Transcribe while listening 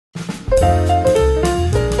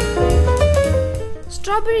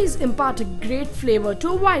Strawberries impart a great flavor to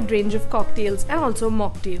a wide range of cocktails and also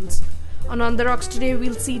mocktails. On the Rocks today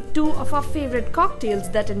we'll see two of our favorite cocktails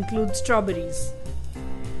that include strawberries.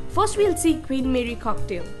 First we'll see Queen Mary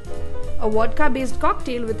cocktail, a vodka based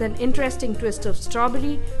cocktail with an interesting twist of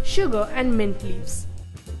strawberry, sugar and mint leaves.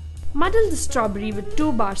 Muddle the strawberry with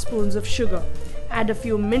 2 bar spoons of sugar. Add a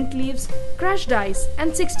few mint leaves, crushed ice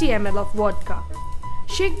and 60 ml of vodka.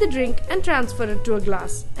 Shake the drink and transfer it to a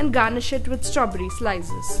glass and garnish it with strawberry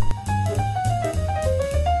slices.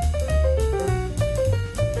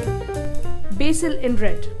 Basil in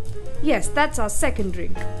red. Yes, that's our second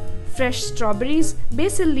drink. Fresh strawberries,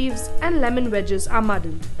 basil leaves and lemon wedges are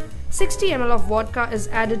muddled. 60 ml of vodka is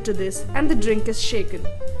added to this and the drink is shaken.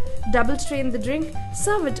 Double strain the drink,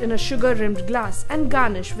 serve it in a sugar-rimmed glass and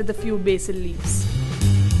garnish with a few basil leaves.